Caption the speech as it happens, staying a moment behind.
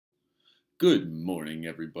Good morning,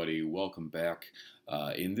 everybody. Welcome back.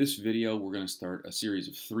 In this video, we're going to start a series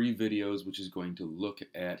of 3 videos, which is going to look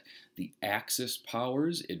at the Axis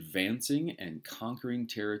powers advancing and conquering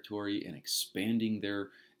territory and expanding their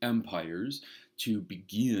empires to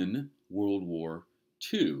begin World War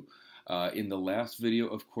II. In the last video,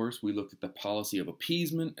 of course, we looked at the policy of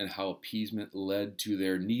appeasement and how appeasement led to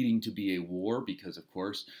there needing to be a war because, of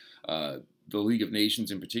course, the League of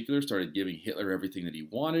Nations in particular started giving Hitler everything that he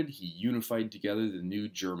wanted. He unified together the new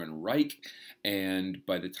German Reich, and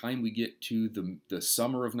by the time we get to the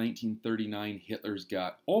summer of 1939, Hitler's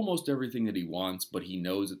got almost everything that he wants, but he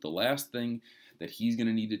knows that the last thing that he's going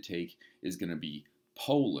to need to take is going to be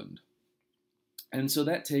Poland. And so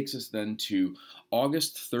that takes us then to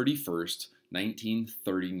August 31st,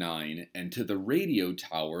 1939, and to the radio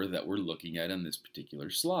tower that we're looking at on this particular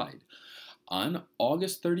slide. On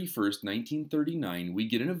August 31st, 1939, we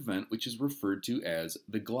get an event which is referred to as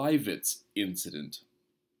the Gleiwitz Incident,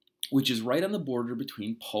 which is right on the border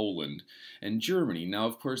between Poland and Germany. Now,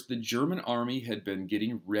 of course, the German army had been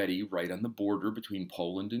getting ready right on the border between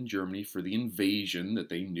Poland and Germany for the invasion that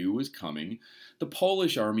they knew was coming. The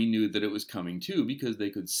Polish army knew that it was coming too because they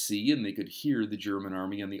could see and they could hear the German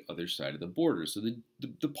army on the other side of the border. So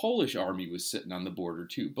the Polish army was sitting on the border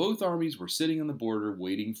too. Both armies were sitting on the border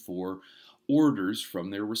waiting for orders from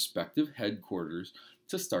their respective headquarters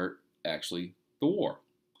to start actually the war.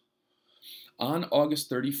 On August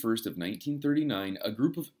 31st of 1939, a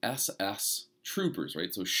group of SS troopers,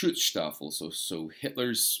 right, so Schutzstaffel, so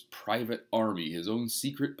Hitler's private army, his own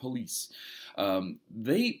secret police,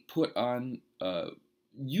 they put on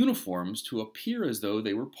uniforms to appear as though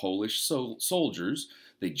they were Polish soldiers.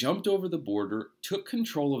 They jumped over the border, took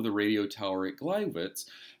control of the radio tower at Gleiwitz,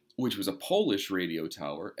 which was a Polish radio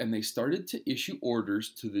tower, and they started to issue orders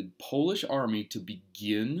to the Polish army to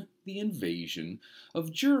begin the invasion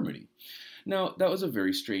of Germany. Now, that was a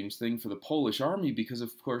very strange thing for the Polish army because,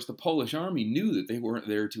 of course, the Polish army knew that they weren't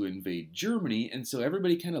there to invade Germany, and so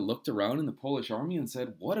everybody kind of looked around in the Polish army and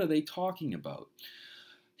said, what are they talking about?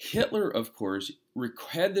 Hitler, of course,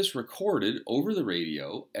 had this recorded over the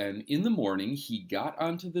radio, and in the morning, he got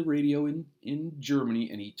onto the radio in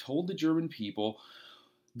Germany, and he told the German people,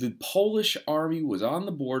 the Polish army was on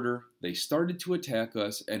the border, they started to attack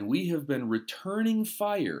us, and we have been returning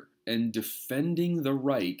fire and defending the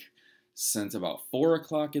Reich since about 4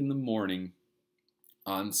 o'clock in the morning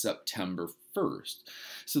on September 1st.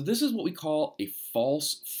 So this is what we call a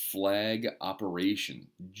false flag operation.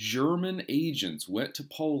 German agents went to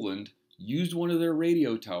Poland, used one of their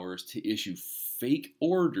radio towers to issue fake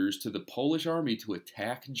orders to the Polish army to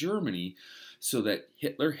attack Germany so that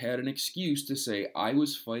Hitler had an excuse to say, I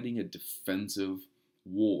was fighting a defensive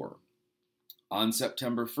war. On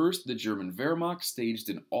September 1st, the German Wehrmacht staged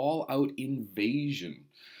an all-out invasion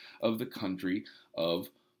of the country of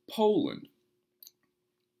Poland.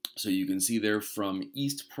 So you can see there from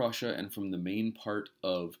East Prussia and from the main part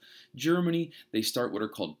of Germany, they start what are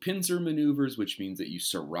called pincer maneuvers, which means that you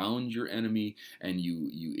surround your enemy and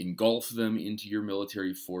you engulf them into your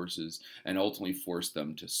military forces and ultimately force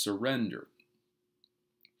them to surrender.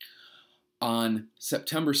 On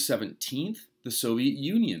September 17th, the Soviet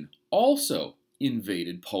Union also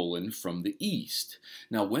invaded Poland from the east.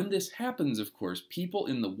 Now, when this happens, of course, people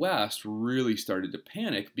in the West really started to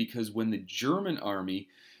panic because when the German army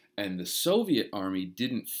and the Soviet army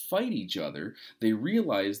didn't fight each other, they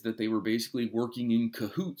realized that they were basically working in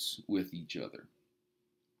cahoots with each other.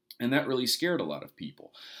 And that really scared a lot of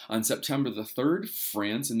people. On September the 3rd,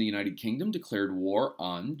 France and the United Kingdom declared war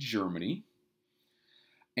on Germany.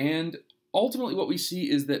 And ultimately what we see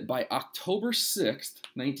is that by October 6th,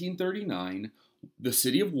 1939, the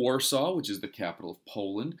city of Warsaw, which is the capital of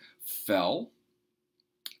Poland, fell.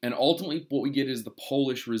 And ultimately, what we get is the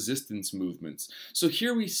Polish resistance movements. So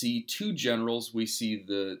here we see 2 generals. We see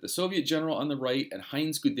the Soviet general on the right and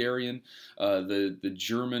Heinz Guderian, the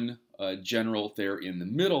German general there in the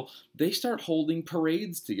middle. They start holding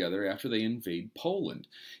parades together after they invade Poland.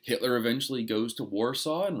 Hitler eventually goes to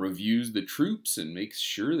Warsaw and reviews the troops and makes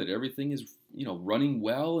sure that everything is, running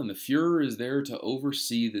well, and the Fuhrer is there to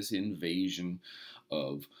oversee this invasion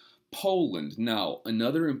of Poland. Now,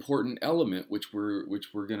 another important element, which we're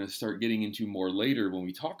going to start getting into more later when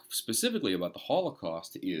we talk specifically about the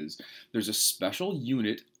Holocaust, is there's a special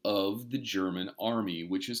unit of the German army,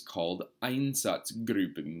 which is called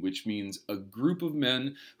Einsatzgruppen, which means a group of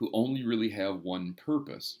men who only really have one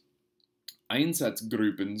purpose.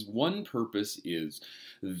 Einsatzgruppen's one purpose is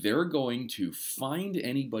they're going to find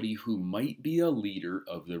anybody who might be a leader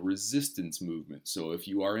of the resistance movement. So if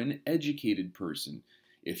you are an educated person,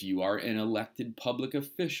 if you are an elected public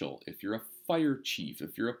official, if you're a fire chief,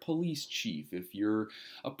 if you're a police chief, if you're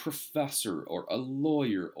a professor or a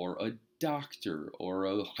lawyer or a doctor or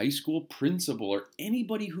a high school principal or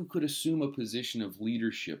anybody who could assume a position of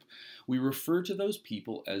leadership, we refer to those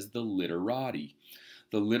people as the literati.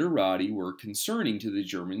 The literati were concerning to the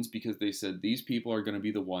Germans because they said these people are going to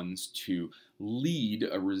be the ones to lead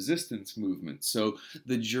a resistance movement. So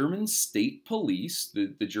the German state police,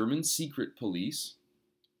 the German secret police,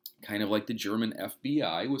 kind of like the German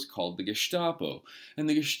FBI, was called the Gestapo. And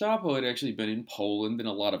the Gestapo had actually been in Poland and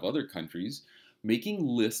a lot of other countries, making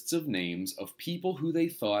lists of names of people who they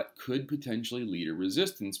thought could potentially lead a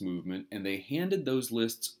resistance movement, and they handed those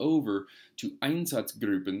lists over to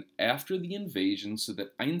Einsatzgruppen after the invasion so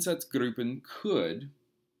that Einsatzgruppen could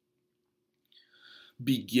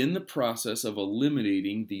begin the process of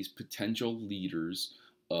eliminating these potential leaders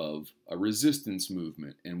of a resistance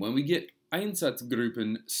movement. And when we get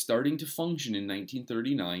Einsatzgruppen starting to function in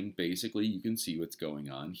 1939, basically you can see what's going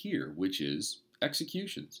on here, which is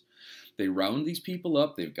executions. They round these people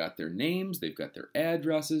up, they've got their names, they've got their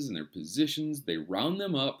addresses and their positions, they round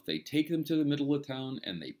them up, they take them to the middle of town,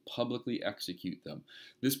 and they publicly execute them.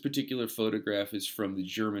 This particular photograph is from the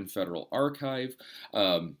German Federal Archive.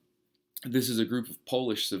 This is a group of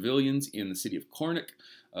Polish civilians in the city of Kornik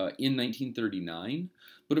in 1939.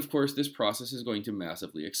 But of course, this process is going to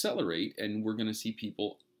massively accelerate, and we're going to see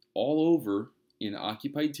people all over in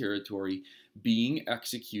occupied territory being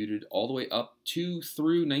executed all the way up to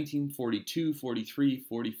through 1942, 43,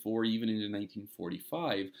 44, even into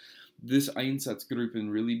 1945. This Einsatzgruppen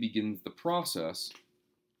really begins the process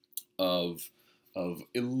of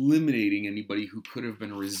eliminating anybody who could have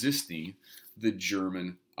been resisting the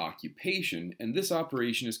German occupation, and this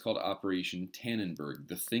operation is called Operation Tannenberg.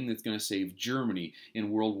 The thing that's going to save Germany in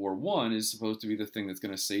World War I is supposed to be the thing that's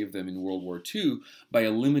going to save them in World War II by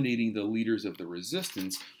eliminating the leaders of the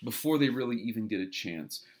resistance before they really even get a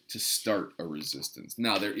chance to start a resistance.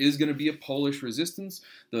 Now, there is going to be a Polish resistance.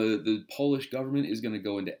 The Polish government is going to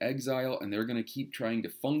go into exile, and they're going to keep trying to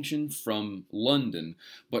function from London,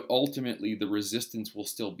 but ultimately the resistance will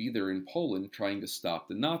still be there in Poland, trying to stop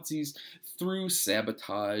the Nazis through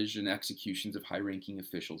sabotage and executions of high-ranking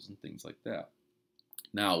officials and things like that.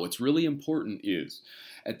 Now, what's really important is,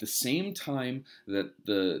 at the same time that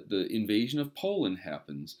the invasion of Poland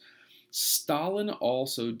happens, Stalin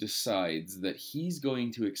also decides that he's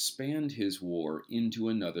going to expand his war into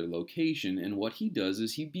another location, and what he does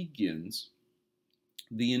is he begins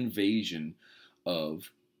the invasion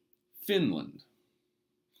of Finland.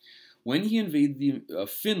 When he invaded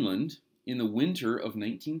Finland in the winter of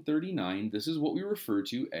 1939, this is what we refer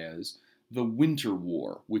to as the Winter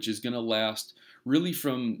War, which is going to last really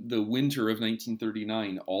from the winter of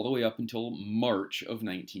 1939 all the way up until March of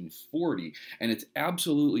 1940. And it's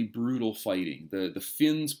absolutely brutal fighting. The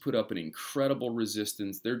Finns put up an incredible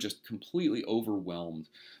resistance. They're just completely overwhelmed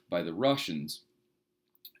by the Russians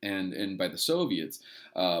and by the Soviets.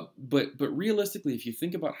 But realistically, if you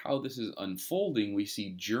think about how this is unfolding, we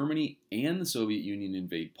see Germany and the Soviet Union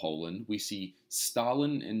invade Poland. We see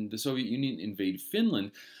Stalin and the Soviet Union invade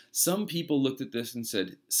Finland. Some people looked at this and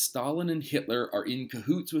said, Stalin and Hitler are in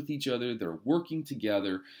cahoots with each other, they're working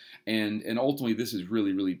together, and ultimately this is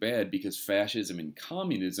really, really bad because fascism and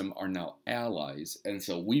communism are now allies, and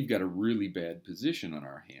so we've got a really bad position on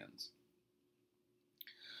our hands.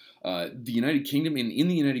 The United Kingdom, and in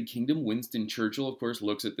the United Kingdom, Winston Churchill, of course,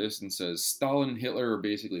 looks at this and says, Stalin and Hitler are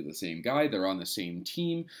basically the same guy, they're on the same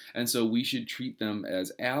team, and so we should treat them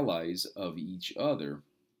as allies of each other.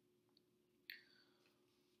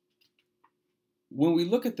 When we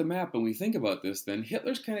look at the map and we think about this, then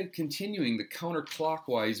Hitler's kind of continuing the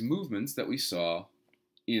counterclockwise movements that we saw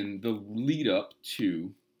in the lead up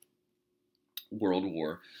to World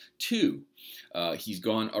War II. He's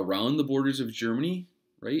gone around the borders of Germany,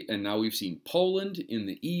 right? And now we've seen Poland in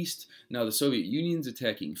the east. Now the Soviet Union's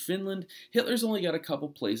attacking Finland. Hitler's only got a couple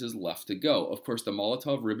places left to go. Of course, the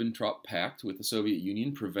Molotov-Ribbentrop Pact with the Soviet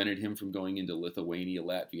Union prevented him from going into Lithuania,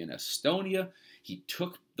 Latvia, and Estonia. He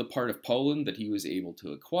took the part of Poland that he was able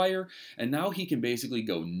to acquire, and now he can basically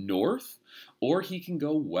go north or he can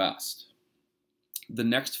go west. The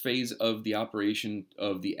next phase of the operation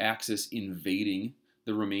of the Axis invading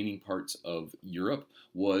the remaining parts of Europe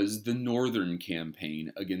was the Northern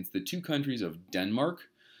Campaign against the two countries of Denmark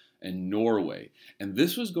and Norway. And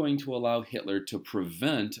this was going to allow Hitler to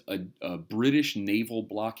prevent a British naval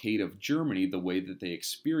blockade of Germany the way that they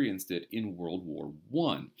experienced it in World War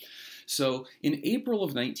I. So in April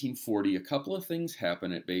of 1940, a couple of things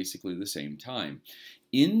happen at basically the same time.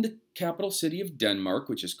 In the capital city of Denmark,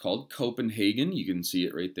 which is called Copenhagen, you can see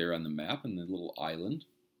it right there on the map in the little island.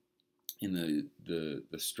 in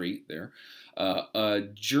the strait there, a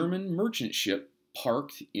German merchant ship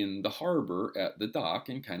parked in the harbor at the dock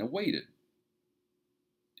and kind of waited.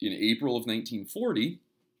 In April of 1940,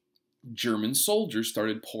 German soldiers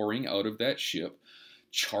started pouring out of that ship,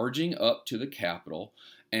 charging up to the capital,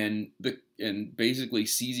 and basically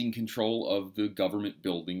seizing control of the government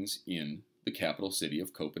buildings in the capital city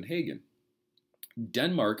of Copenhagen.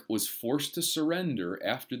 Denmark was forced to surrender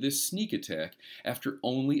after this sneak attack after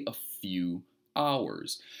only a few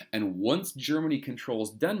hours. And once Germany controls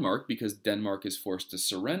Denmark, because Denmark is forced to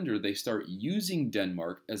surrender, they start using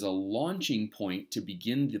Denmark as a launching point to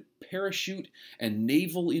begin the parachute and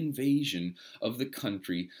naval invasion of the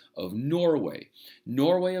country of Norway.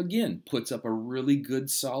 Norway, again, puts up a really good,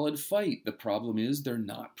 solid fight. The problem is they're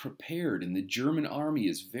not prepared, and the German army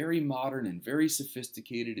is very modern and very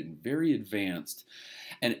sophisticated and very advanced.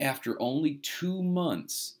 And after only 2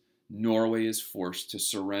 months, Norway is forced to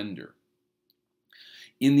surrender.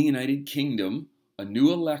 In the United Kingdom, a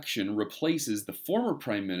new election replaces the former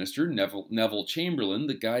Prime Minister, Neville Chamberlain,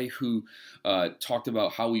 the guy who talked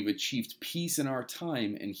about how we've achieved peace in our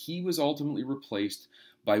time, and he was ultimately replaced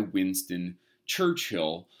by Winston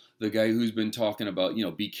Churchill, the guy who's been talking about,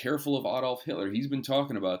 be careful of Adolf Hitler. He's been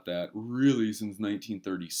talking about that really since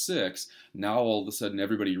 1936. Now all of a sudden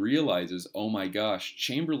everybody realizes, oh my gosh,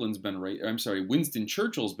 Winston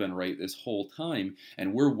Churchill's been right this whole time,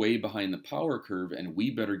 and we're way behind the power curve, and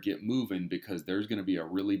we better get moving because there's going to be a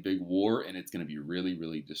really big war, and it's going to be really,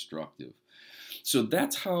 really destructive. So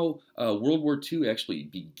that's how World War II actually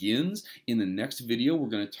begins. In the next video, we're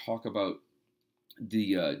going to talk about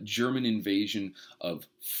the German invasion of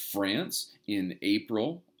France in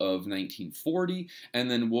April of 1940,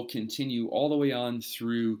 and then we'll continue all the way on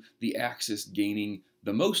through the Axis gaining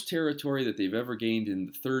the most territory that they've ever gained in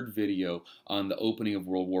the third video on the opening of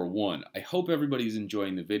World War I. I hope everybody's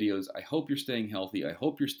enjoying the videos. I hope you're staying healthy. I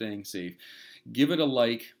hope you're staying safe. Give it a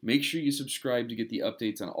like. Make sure you subscribe to get the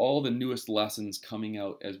updates on all the newest lessons coming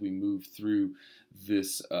out as we move through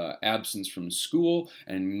this absence from school.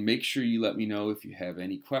 And make sure you let me know if you have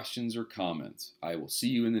any questions or comments. I will see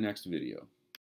you in the next video.